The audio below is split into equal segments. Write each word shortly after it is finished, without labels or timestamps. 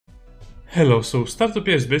Hello, so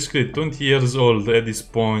Startopia is basically 20 years old at this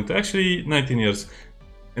point, actually 19 years.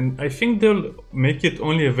 And I think they'll make it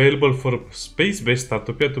only available for Spacebase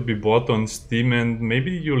Startopia to be bought on Steam, and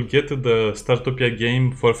maybe you'll get the Startopia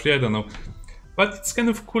game for free, I don't know. But it's kind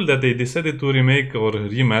of cool that they decided to remake or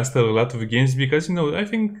remaster a lot of games because, I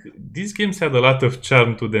think these games had a lot of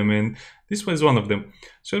charm to them, and this was one of them.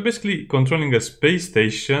 So you're basically controlling a space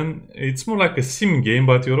station. It's more like a sim game,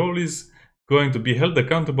 but your role is going to be held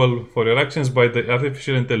accountable for your actions by the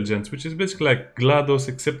artificial intelligence, which is basically like GLaDOS,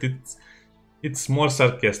 except it's more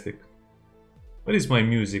sarcastic. Where is my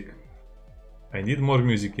music? I need more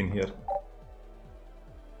music in here.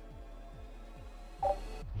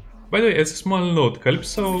 By the way, as a small note,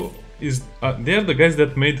 Calypso is they are the guys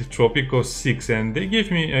that made Tropico 6, and they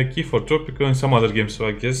gave me a key for Tropico and some other games, so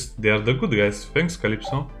I guess they are the good guys. Thanks,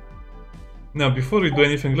 Calypso. Now, before we do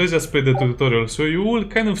anything, let's just play the tutorial, so you will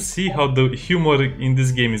kind of see how the humor in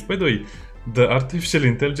this game is. By the way, the artificial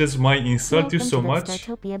intelligence might insult you so much.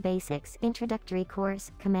 Startopia Basics Introductory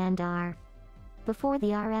Course, Command R. Before the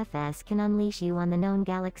RFS can unleash you on the known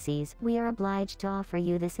galaxies, we are obliged to offer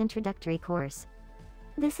you this introductory course.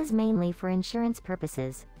 This is mainly for insurance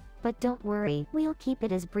purposes. But don't worry, we'll keep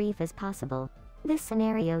it as brief as possible. This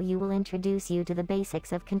scenario will introduce you to the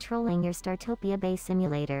basics of controlling your Startopia base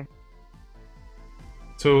simulator.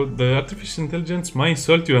 So the artificial intelligence might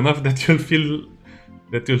insult you enough that you'll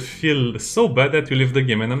feel so bad that you leave the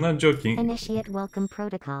game, and I'm not joking. Initiate Welcome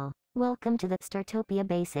Protocol. Welcome to the Startopia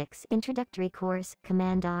Basics Introductory Course,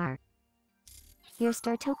 Command R. Your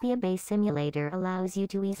Startopia base simulator allows you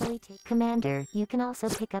to easily take Commander. You can also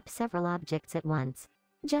pick up several objects at once.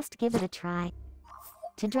 Just give it a try.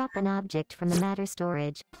 To drop an object from the matter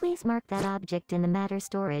storage, please mark that object in the matter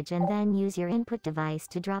storage and then use your input device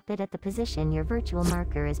to drop it at the position your virtual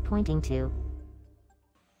marker is pointing to.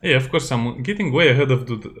 Yeah, of course, I'm getting way ahead of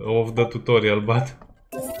the tutorial, but...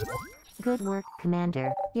 Good work,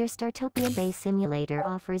 Commander. Your Startopia base simulator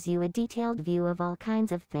offers you a detailed view of all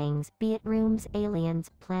kinds of things, be it rooms,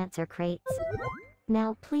 aliens, plants, or crates.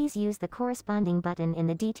 Now please use the corresponding button in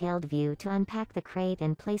the detailed view to unpack the crate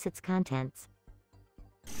and place its contents.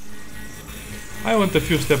 I went a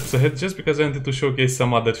few steps ahead just because I wanted to showcase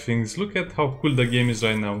some other things. Look at how cool the game is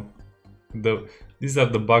right now. These are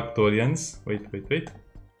the Bactorians. Wait.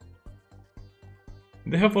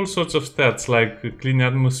 They have all sorts of stats like clean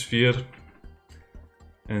atmosphere,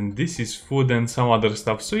 and this is food and some other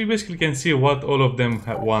stuff, so you basically can see what all of them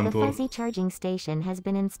want. The fuzzy charging station has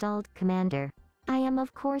been installed, Commander. I am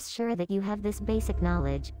of course sure that you have this basic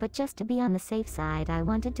knowledge, but just to be on the safe side, I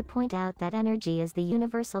wanted to point out that energy is the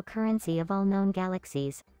universal currency of all known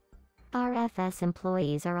galaxies. RFS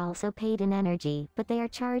employees are also paid in energy, but they are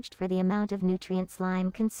charged for the amount of nutrient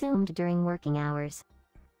slime consumed during working hours.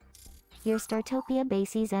 Your Startopia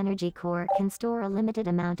base's energy core can store a limited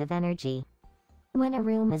amount of energy. When a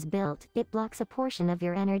room is built, it blocks a portion of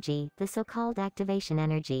your energy, the so-called activation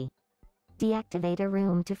energy. Deactivate a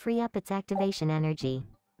room to free up its activation energy.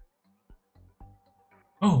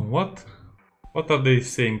 Oh, what? What are they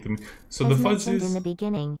saying to me? So As the fuzz mentioned is... in the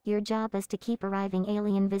beginning, your job is to keep arriving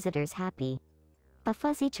alien visitors happy. A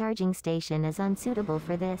fuzzy charging station is unsuitable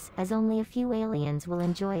for this, as only a few aliens will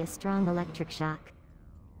enjoy a strong electric shock.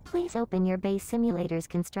 Please open your base simulator's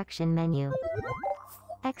construction menu.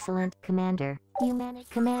 Excellent, Commander. You manage.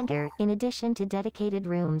 Commander, in addition to dedicated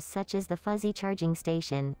rooms such as the fuzzy charging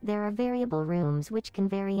station, there are variable rooms which can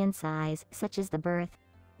vary in size, such as the berth.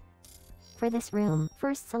 For this room,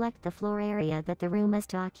 first select the floor area that the room is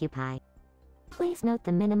to occupy. Please note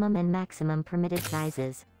the minimum and maximum permitted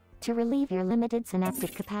sizes. To relieve your limited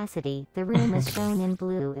synaptic capacity, the room is shown in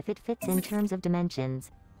blue if it fits in terms of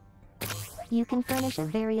dimensions. You can furnish a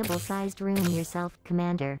variable-sized room yourself,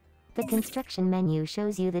 Commander. The construction menu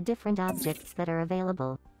shows you the different objects that are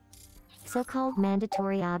available. So-called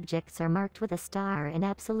mandatory objects are marked with a star and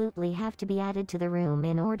absolutely have to be added to the room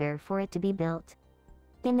in order for it to be built.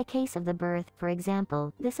 In the case of the berth, for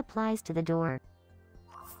example, this applies to the door.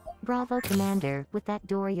 Bravo, Commander, with that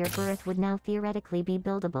door your berth would now theoretically be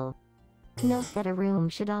buildable. Note that a room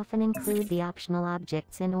should often include the optional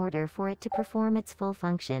objects in order for it to perform its full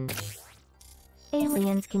function.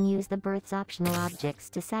 Aliens can use the berth's optional objects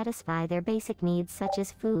to satisfy their basic needs such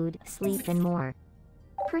as food, sleep, and more.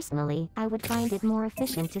 Personally, I would find it more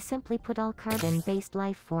efficient to simply put all carbon-based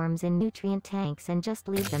life forms in nutrient tanks and just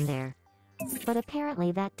leave them there. But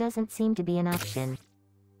apparently that doesn't seem to be an option.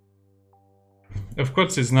 Of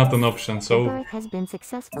course it's not an option, so... The berth has been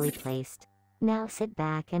successfully placed. Now sit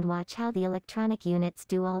back and watch how the electronic units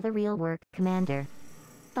do all the real work, Commander.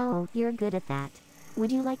 Oh, you're good at that.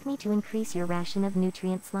 Would you like me to increase your ration of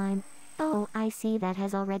nutrient slime? Oh, I see that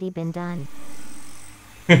has already been done.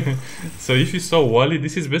 So if you saw Wally,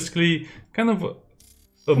 this is basically kind of a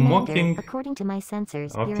Commander, mocking... according to my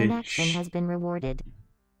sensors, your Okay, inaction shh. has been rewarded.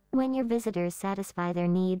 When your visitors satisfy their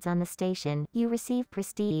needs on the station, you receive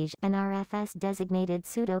prestige, an RFS-designated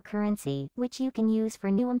pseudo-currency, which you can use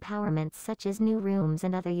for new empowerments such as new rooms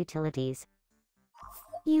and other utilities.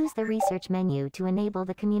 Use the research menu to enable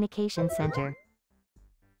the communication center.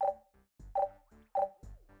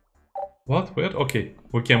 What? Where? Okay,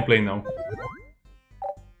 we can play now.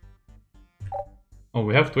 Oh,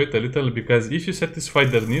 we have to wait a little because if you satisfy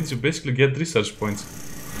their needs, you basically get research points.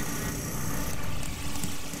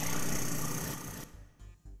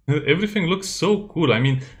 Everything looks so cool. I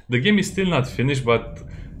mean, the game is still not finished, but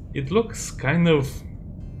it looks kind of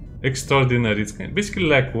extraordinary. It's basically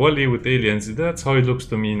like Wall-E with aliens. That's how it looks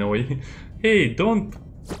to me in a way. Hey, don't...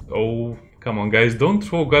 Oh, come on guys, don't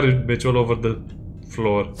throw garbage all over the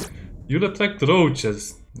floor. You'll attract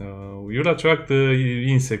roaches. You'll attract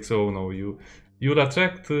insects. Oh no, you'll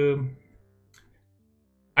attract...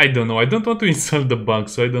 I don't know. I don't want to insult the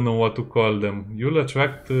bugs, so I don't know what to call them. You'll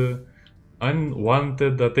attract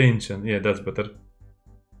unwanted attention. Yeah, that's better.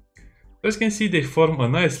 As you can see, they form a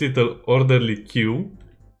nice little orderly queue,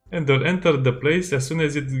 and they'll enter the place as soon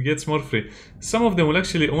as it gets more free. Some of them will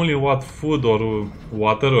actually only want food or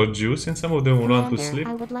water or juice, and some of them will want to sleep.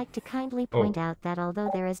 I would like to kindly point out that although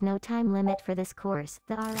there is no time limit for this course,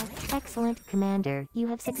 the RF... Excellent, Commander. You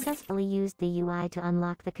have successfully used the UI to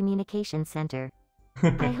unlock the communication center.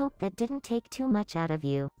 I hope that didn't take too much out of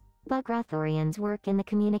you. Bugrathorians work in the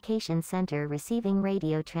communication center receiving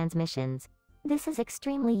radio transmissions. This is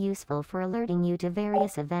extremely useful for alerting you to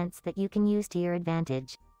various events that you can use to your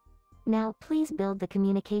advantage. Now, please build the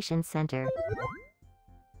communication center.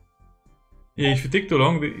 Yeah, if you take too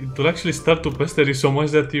long, it will actually start to pester you so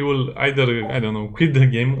much that you will either, I don't know, quit the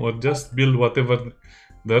game or just build whatever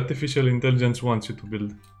the artificial intelligence wants you to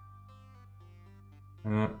build.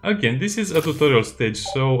 Again, this is a tutorial stage,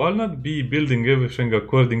 so I'll not be building everything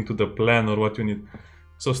according to the plan or what you need.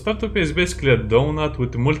 So Startopia is basically a donut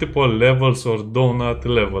with multiple levels or donut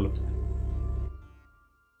level.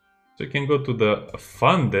 So you can go to the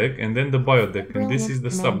fun deck and then the bio deck, and this is the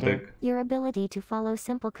sub deck. Your ability to follow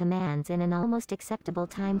simple commands in an almost acceptable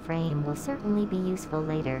time frame will certainly be useful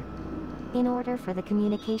later. In order for the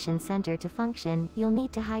communication center to function, you'll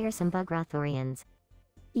need to hire some Bugrathorians.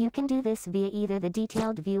 You can do this via either the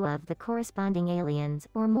detailed view of the corresponding aliens,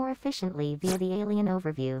 or more efficiently via the alien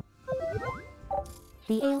overview.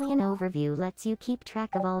 The alien overview lets you keep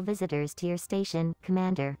track of all visitors to your station,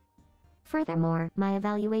 Commander. Furthermore, my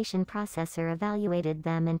evaluation processor evaluated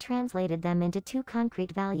them and translated them into 2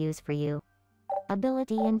 concrete values for you.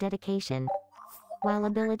 Ability and dedication. While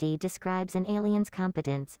ability describes an alien's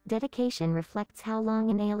competence, dedication reflects how long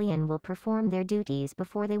an alien will perform their duties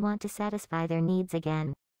before they want to satisfy their needs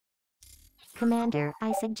again. Commander,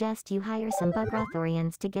 I suggest you hire some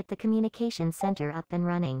Bugrathorians to get the communication center up and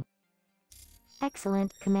running.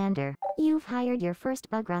 Excellent, Commander. You've hired your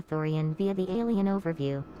first Bugrathorian via the alien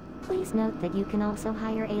overview. Please note that you can also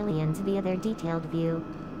hire aliens via their detailed view.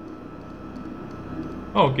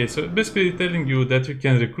 Okay, so basically telling you that you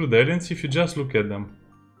can recruit aliens if you just look at them.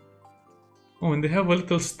 Oh, and they have a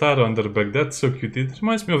little star on their back. That's so cute. It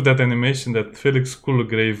reminds me of that animation that Felix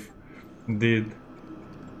Coolgrave did.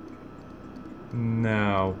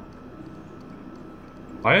 Now,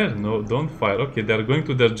 fire? No, don't fire. Okay, they are going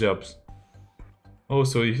to their jobs. Oh,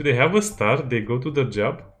 so if they have a star, they go to their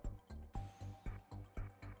job?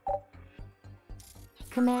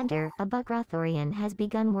 Commander, a Bugrathorian has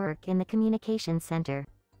begun work in the communication center.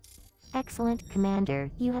 Excellent, Commander.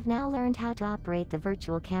 You have now learned how to operate the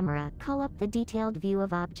virtual camera, call up the detailed view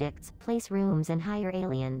of objects, place rooms and hire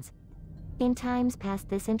aliens. In times past,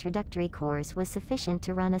 this introductory course was sufficient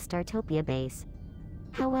to run a Startopia base.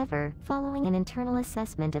 However, following an internal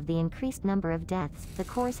assessment of the increased number of deaths, the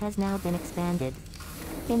course has now been expanded.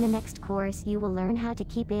 In the next course, you will learn how to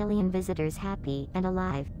keep alien visitors happy and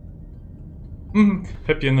alive.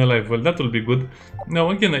 Happy and alive. Well, that will be good. Now,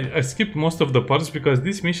 again, I skipped most of the parts because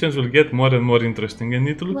these missions will get more and more interesting, and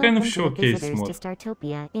it will kind of showcase more. Welcome to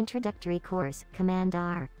Startopia Introductory Course, Command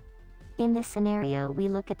R. In this scenario, we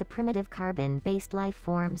look at the primitive carbon-based life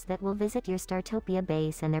forms that will visit your Startopia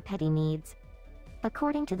base and their petty needs.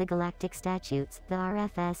 According to the galactic statutes, the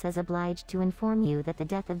RFS is obliged to inform you that the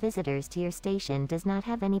death of visitors to your station does not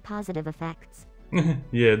have any positive effects.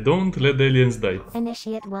 Yeah, don't let the aliens die.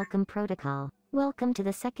 Initiate Welcome Protocol. Welcome to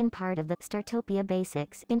the second part of the Startopia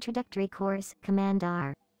Basics Introductory Course, Command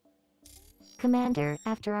R. Commander,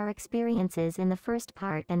 after our experiences in the first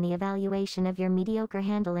part and the evaluation of your mediocre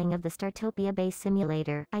handling of the Startopia base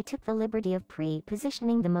simulator, I took the liberty of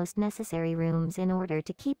pre-positioning the most necessary rooms in order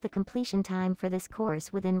to keep the completion time for this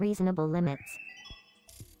course within reasonable limits.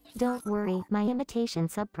 Don't worry, my imitation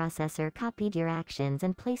subprocessor copied your actions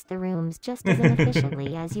and placed the rooms just as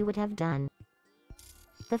inefficiently as you would have done.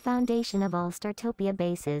 The foundation of all Startopia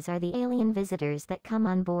bases are the alien visitors that come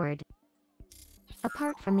on board.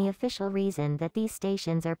 Apart from the official reason that these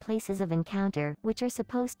stations are places of encounter, which are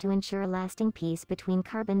supposed to ensure lasting peace between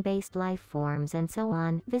carbon-based life forms and so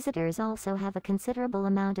on, visitors also have a considerable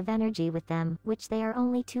amount of energy with them, which they are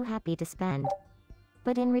only too happy to spend.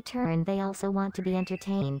 But in return they also want to be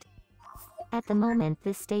entertained. At the moment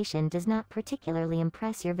this station does not particularly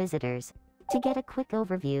impress your visitors. To get a quick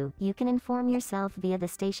overview, you can inform yourself via the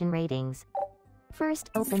station ratings.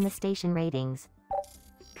 First, open the station ratings.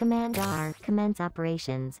 Command R, commence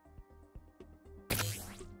operations.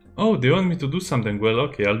 Oh, they want me to do something. Well,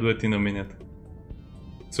 okay, I'll do it in a minute.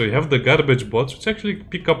 So you have the garbage bots, which actually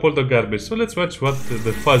pick up all the garbage. So let's watch what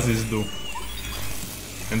the fuzzies do.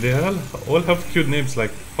 And they all have cute names like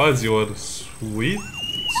Fuzzy or Sweet.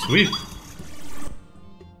 Sweet.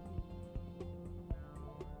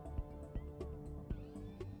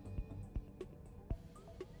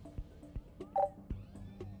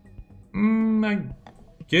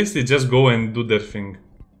 I guess they just go and do their thing.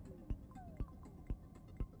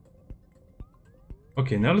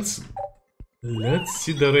 Okay, now let's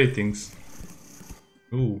see the ratings.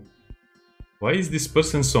 Ooh. Why is this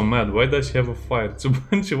person so mad? Why does she have a fire?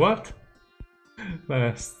 Tsubanchi, what?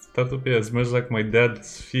 Startopia smells like my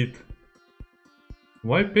dad's feet.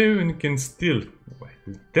 Why pay when you can steal?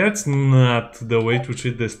 That's not the way to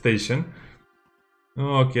treat the station.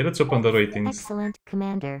 Okay, let's open the ratings. Excellent,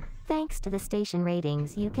 Commander. Thanks to the station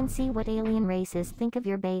ratings, you can see what alien races think of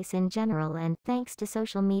your base in general, and, thanks to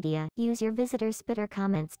social media, use your visitor spitter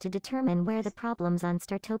comments to determine where the problems on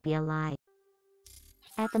Startopia lie.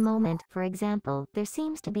 At the moment, for example, there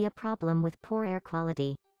seems to be a problem with poor air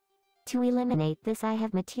quality. To eliminate this, I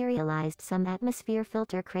have materialized some atmosphere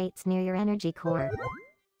filter crates near your energy core.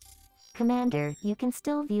 Commander, you can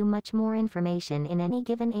still view much more information in any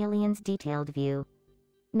given alien's detailed view.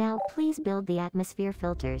 Now, please build the atmosphere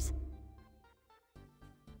filters.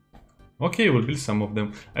 Okay, we'll build some of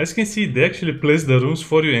them. As you can see, they actually place the rooms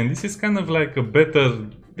for you, and this is kind of like a better...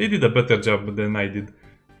 They did a better job than I did.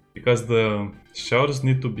 Because the showers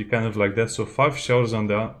need to be kind of like that, so 5 showers on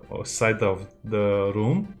the side of the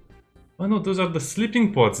room. Oh no, those are the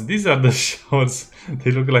sleeping pods. These are the showers.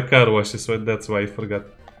 They look like car washes, so that's why I forgot.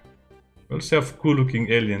 We also have cool looking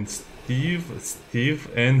aliens. Steve,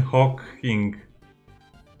 and Hawking.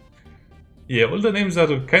 Yeah, all the names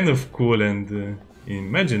are kind of cool and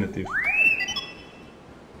imaginative.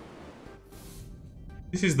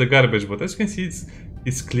 This is the garbage, but as you can see,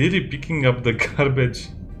 it's clearly picking up the garbage.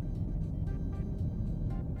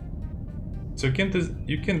 So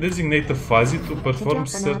you can designate a fuzzy to perform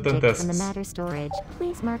certain tasks. From the matter storage,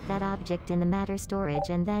 please mark that object in the matter storage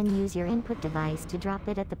and then use your input device to drop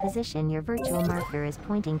it at the position your virtual marker is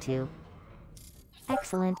pointing to.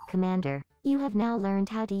 Excellent, Commander. You have now learned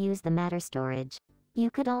how to use the matter storage. You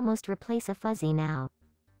could almost replace a fuzzy now.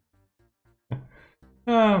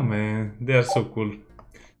 Oh man, they are so cool.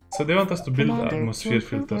 So they want us to build atmosphere filters.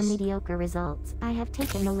 To improve their mediocre results, I have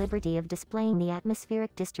taken the liberty of displaying the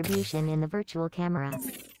atmospheric distribution in the virtual camera.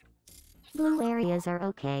 Blue areas are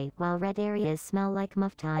okay, while red areas smell like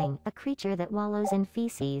muftying, a creature that wallows in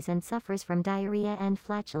feces and suffers from diarrhea and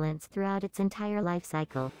flatulence throughout its entire life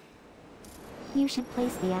cycle. You should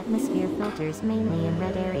place the atmosphere filters mainly in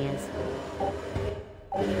red areas.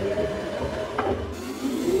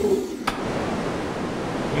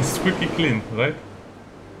 It's squeaky clean, right?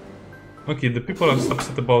 Okay, the people are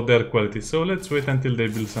upset about their quality, so let's wait until they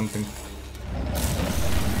build something.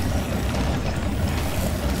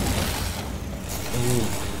 Ooh,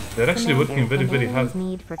 they're actually working very hard. The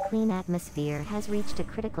need for clean atmosphere has reached a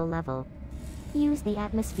critical level. Use the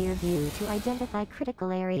atmosphere view to identify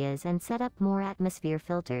critical areas and set up more atmosphere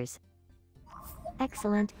filters.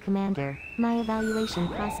 Excellent, Commander. My evaluation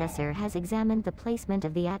processor has examined the placement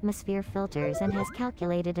of the atmosphere filters and has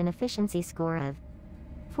calculated an efficiency score of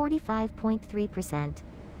 45.3%.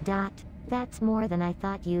 That's more than I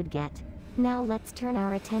thought you'd get. Now let's turn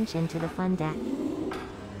our attention to the fun deck.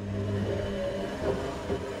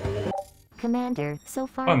 Commander, so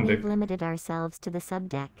far we've limited ourselves to the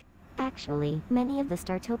subdeck. Actually, many of the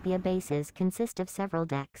Startopia bases consist of several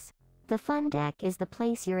decks. The fun deck is the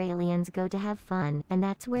place your aliens go to have fun, and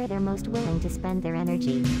that's where they're most willing to spend their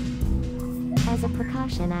energy. As a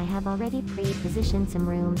precaution, I have already pre-positioned some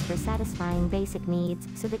rooms for satisfying basic needs,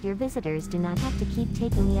 so that your visitors do not have to keep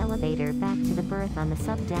taking the elevator back to the berth on the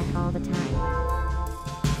subdeck all the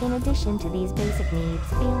time. In addition to these basic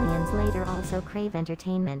needs, aliens later also crave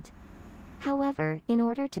entertainment. However, in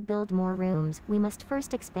order to build more rooms, we must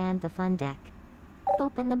first expand the fun deck.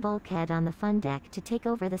 Open the bulkhead on the fun deck to take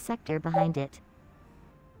over the sector behind it.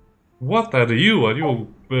 What are you? Are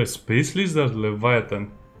you a space lizard,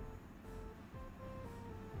 Leviathan?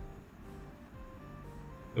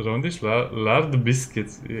 Roundish lard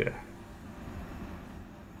biscuits, yeah.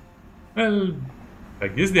 Well, I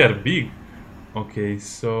guess they are big. Okay,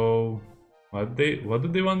 so what do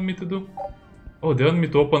they want me to do? Oh, they want me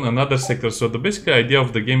to open another sector. So the basic idea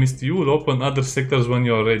of the game is you will open other sectors when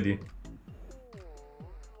you are ready.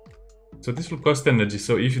 So this will cost energy.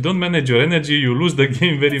 So if you don't manage your energy, you lose the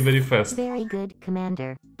game very, very fast. Very good,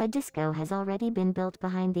 Commander. A disco has already been built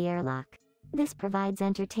behind the airlock. This provides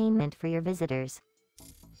entertainment for your visitors.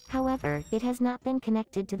 However, it has not been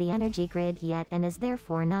connected to the energy grid yet and is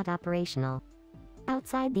therefore not operational.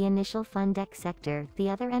 Outside the initial fun deck sector, the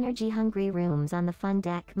other energy-hungry rooms on the fun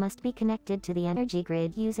deck must be connected to the energy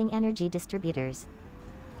grid using energy distributors.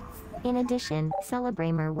 In addition,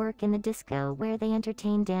 Celebramer work in the disco where they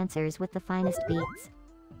entertain dancers with the finest beats.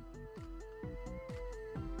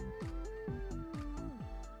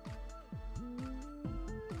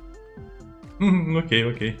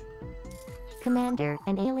 Okay. Commander,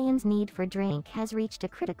 an alien's need for drink has reached a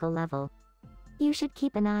critical level. You should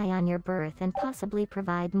keep an eye on your berth and possibly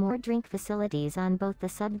provide more drink facilities on both the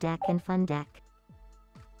subdeck and fun deck.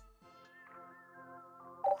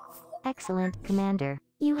 Excellent, Commander.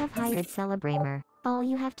 You have hired Celebramer. All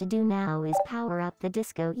you have to do now is power up the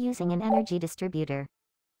disco using an energy distributor.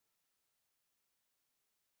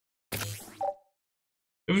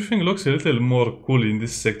 Everything looks a little more cool in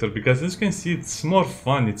this sector because as you can see it's more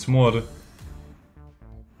fun, it's more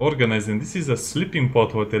organized, and this is a sleeping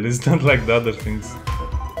pod hotel, it's not like the other things.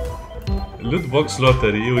 Loot box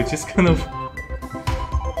lottery, which is kind of...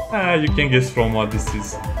 you can guess from what this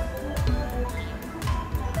is.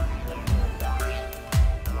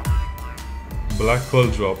 Black hole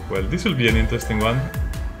drop, well this will be an interesting one.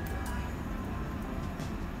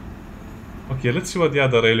 Okay, let's see what the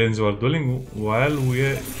other aliens are doing while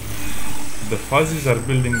the fuzzies are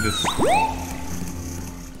building this.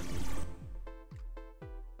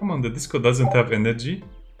 Come on, the disco doesn't have energy.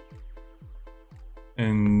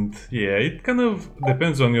 And yeah, it kind of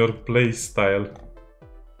depends on your play style.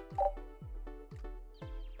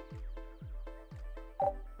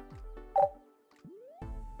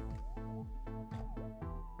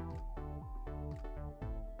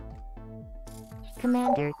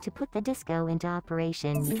 Commander, to put the disco into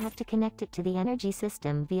operation, you have to connect it to the energy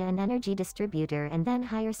system via an energy distributor and then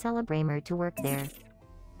hire Celebramer to work there.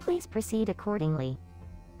 Please proceed accordingly.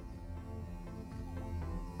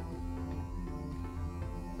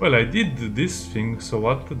 Well, I did this thing, so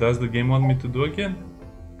what does the game want me to do again?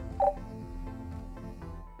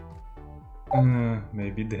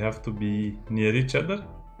 Maybe they have to be near each other?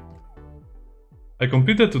 I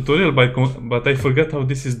completed the tutorial but I forgot how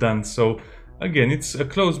this is done, so again, it's a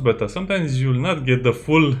closed beta. Sometimes you'll not get the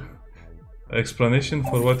full explanation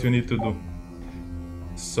for what you need to do.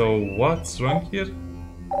 So what's wrong here?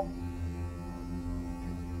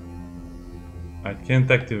 I can't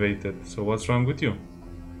activate it, so what's wrong with you?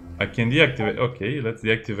 I can deactivate. Okay, let's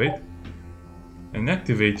deactivate and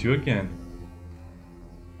activate you again.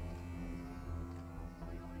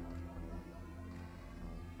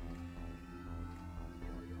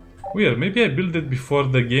 Weird, maybe I built it before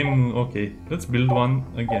the game. Okay, let's build one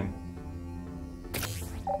again.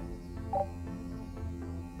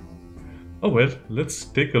 Oh well, let's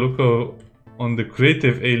take a look on the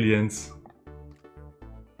creative aliens.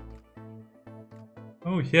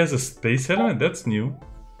 Oh, he has a space helmet? That's new.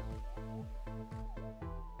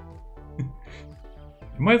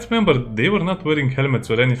 You might remember they were not wearing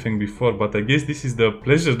helmets or anything before, but I guess this is the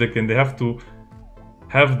pleasure they have to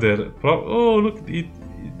have their... Oh, look, the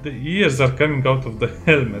ears are coming out of the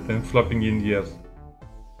helmet and flopping in the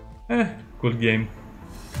air. Cool game.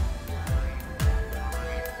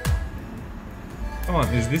 Come on,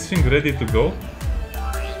 is this thing ready to go?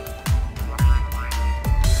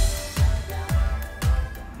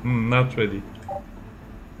 Not ready.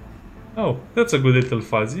 Oh, that's a good little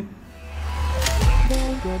fuzzy.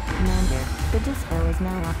 Very good, Commander. The disco is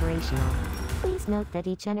now operational. Please note that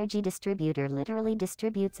each energy distributor literally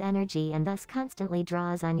distributes energy and thus constantly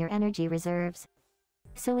draws on your energy reserves.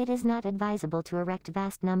 So it is not advisable to erect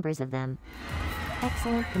vast numbers of them.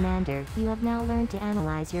 Excellent, Commander. You have now learned to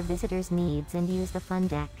analyze your visitors' needs and use the fun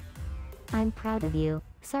deck. I'm proud of you.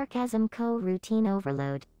 Sarcasm co-routine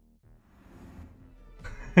overload.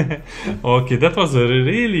 Okay, that was a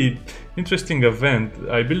really interesting event.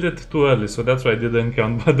 I built it too early, so that's why I didn't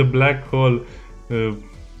count. But the black hole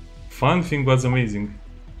fun thing was amazing.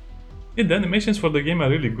 Yeah, the animations for the game are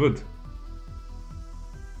really good.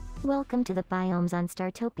 Welcome to the Biomes on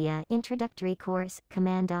Startopia Introductory Course,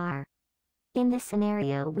 Command R. In this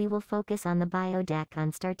scenario we will focus on the biodeck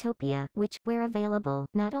on Startopia, which, where available,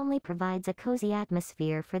 not only provides a cozy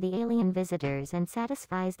atmosphere for the alien visitors and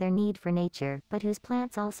satisfies their need for nature, but whose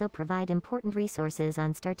plants also provide important resources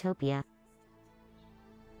on Startopia.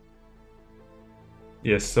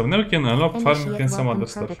 Yes, so now we can unlock farming Initiate and some Welcome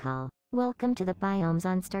other stuff. Protocol. Welcome to the Biomes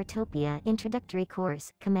on Startopia Introductory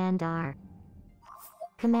Course, Command R.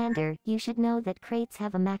 Commander, you should know that crates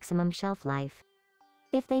have a maximum shelf life.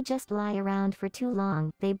 If they just lie around for too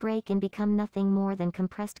long, they break and become nothing more than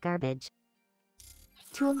compressed garbage.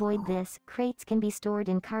 To avoid this, crates can be stored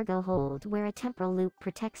in cargo hold where a temporal loop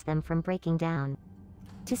protects them from breaking down.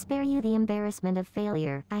 To spare you the embarrassment of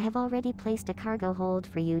failure, I have already placed a cargo hold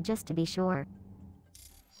for you just to be sure.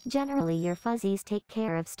 Generally your fuzzies take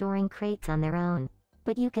care of storing crates on their own,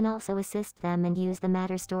 but you can also assist them and use the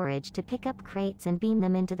matter storage to pick up crates and beam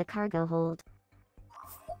them into the cargo hold.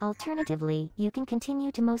 Alternatively, you can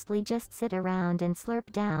continue to mostly just sit around and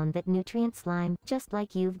slurp down that nutrient slime, just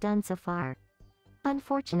like you've done so far.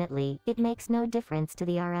 Unfortunately, it makes no difference to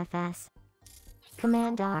the RFS.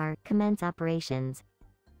 Command R, commence operations.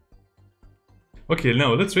 Okay,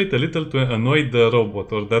 now let's wait a little to annoy the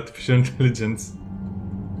robot or the artificial intelligence.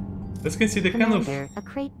 As you can see, they Commander, a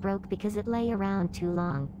crate broke because it lay around too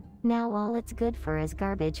long. Now all it's good for is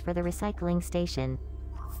garbage for the recycling station.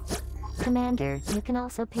 Commander, you can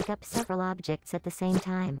also pick up several objects at the same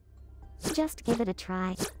time. Just give it a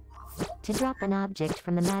try. To drop an object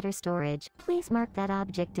from the matter storage, please mark that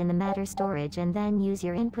object in the matter storage and then use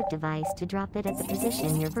your input device to drop it at the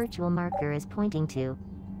position your virtual marker is pointing to.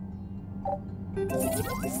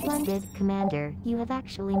 Splendid, Commander, you have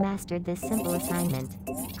actually mastered this simple assignment.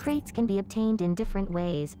 Crates can be obtained in different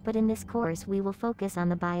ways, but in this course we will focus on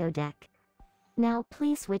the biodeck. Now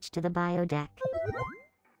please switch to the biodeck.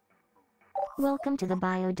 Welcome to the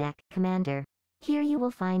biodeck, Commander. Here you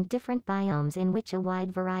will find different biomes in which a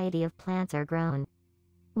wide variety of plants are grown.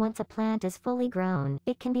 Once a plant is fully grown,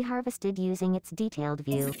 it can be harvested using its detailed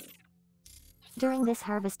view. During this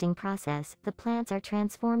harvesting process, the plants are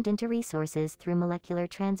transformed into resources through molecular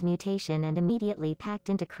transmutation and immediately packed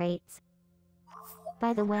into crates.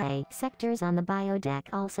 By the way, sectors on the biodeck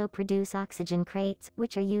also produce oxygen crates,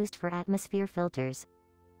 which are used for atmosphere filters.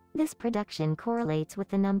 This production correlates with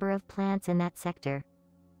the number of plants in that sector.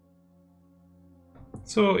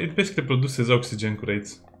 So it basically produces oxygen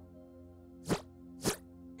crates.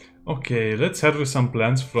 Okay, let's harvest some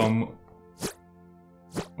plants from...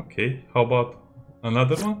 Okay, how about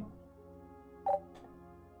another one?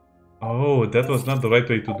 Oh, that was not the right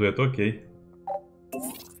way to do it, okay.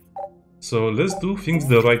 So let's do things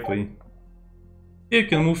the right way. You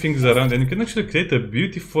can move things around and you can actually create a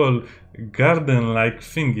beautiful garden-like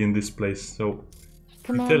thing in this place. So,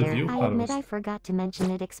 Commander, view, I admit I forgot to mention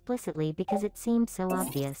it explicitly because it seemed so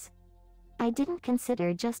obvious. I didn't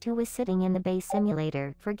consider just who was sitting in the base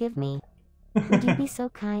simulator, forgive me. Would you be so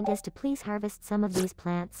kind as to please harvest some of these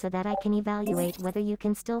plants so that I can evaluate whether you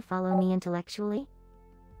can still follow me intellectually?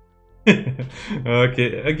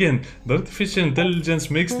 Okay, again, the artificial intelligence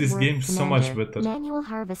makes Good this work, game so much Commander. better. Manual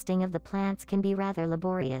harvesting of the plants can be rather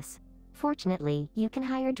laborious. Fortunately, you can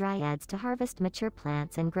hire dryads to harvest mature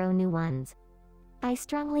plants and grow new ones. I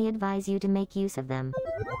strongly advise you to make use of them.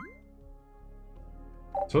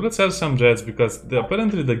 So let's have some dreads because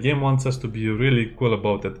apparently the game wants us to be really cool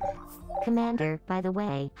about it. Commander, by the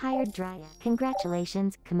way, hired dryad.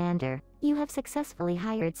 Congratulations, Commander. You have successfully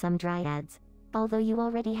hired some dryads. Although you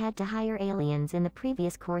already had to hire aliens in the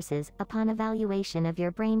previous courses, upon evaluation of your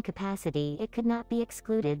brain capacity it could not be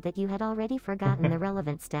excluded that you had already forgotten the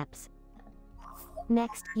relevant steps.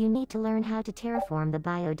 Next, you need to learn how to terraform the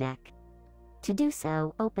biodeck. To do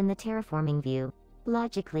so, open the terraforming view.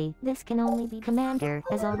 Logically, this can only be Commander,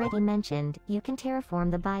 as already mentioned, you can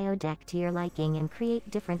terraform the biodeck to your liking and create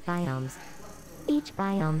different biomes. Each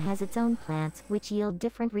biome has its own plants, which yield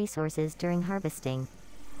different resources during harvesting.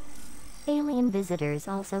 Alien visitors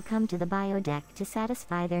also come to the biodeck to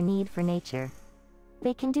satisfy their need for nature.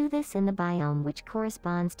 They can do this in the biome which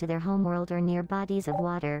corresponds to their homeworld or near bodies of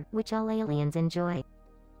water, which all aliens enjoy.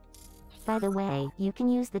 By the way, you can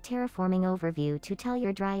use the terraforming overview to tell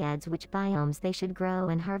your dryads which biomes they should grow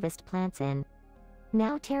and harvest plants in.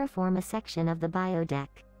 Now terraform a section of the biodeck.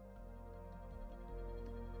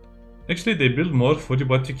 Actually, they build more for you,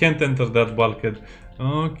 but you can't enter that bulkhead.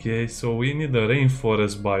 Okay, so we need a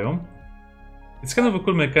rainforest biome. It's kind of a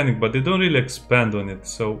cool mechanic, but they don't really expand on it,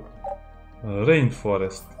 so...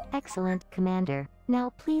 rainforest. Excellent, Commander. Now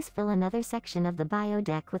please fill another section of the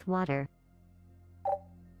biodeck with water.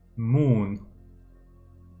 Moon.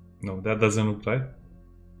 No, that doesn't look right.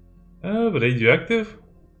 Radioactive?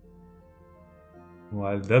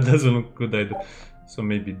 Well, that doesn't look good either. So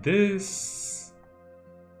maybe this...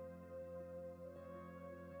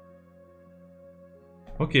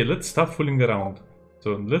 Okay, let's stop fooling around. So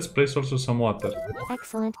let's place also some water.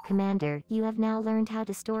 Excellent, Commander. You have now learned how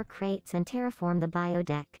to store crates and terraform the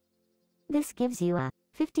biodeck. This gives you a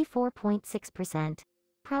 54.6%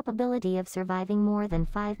 probability of surviving more than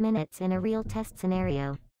 5 minutes in a real test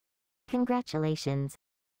scenario. Congratulations.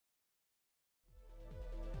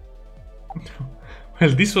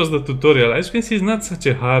 Well, this was the tutorial. As you can see, it's not such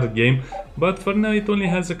a hard game, but for now it only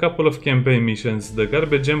has a couple of campaign missions, the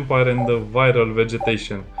Garbage Empire and the Viral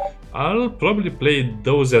Vegetation. I'll probably play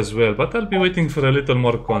those as well, but I'll be waiting for a little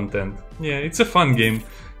more content. Yeah, it's a fun game,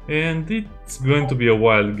 and it's going to be a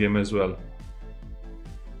wild game as well.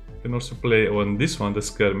 You can also play on this one, the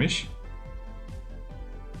Skirmish.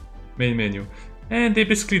 Main menu. And they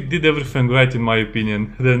basically did everything right in my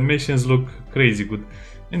opinion. The animations look crazy good.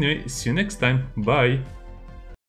 Anyway, see you next time. Bye!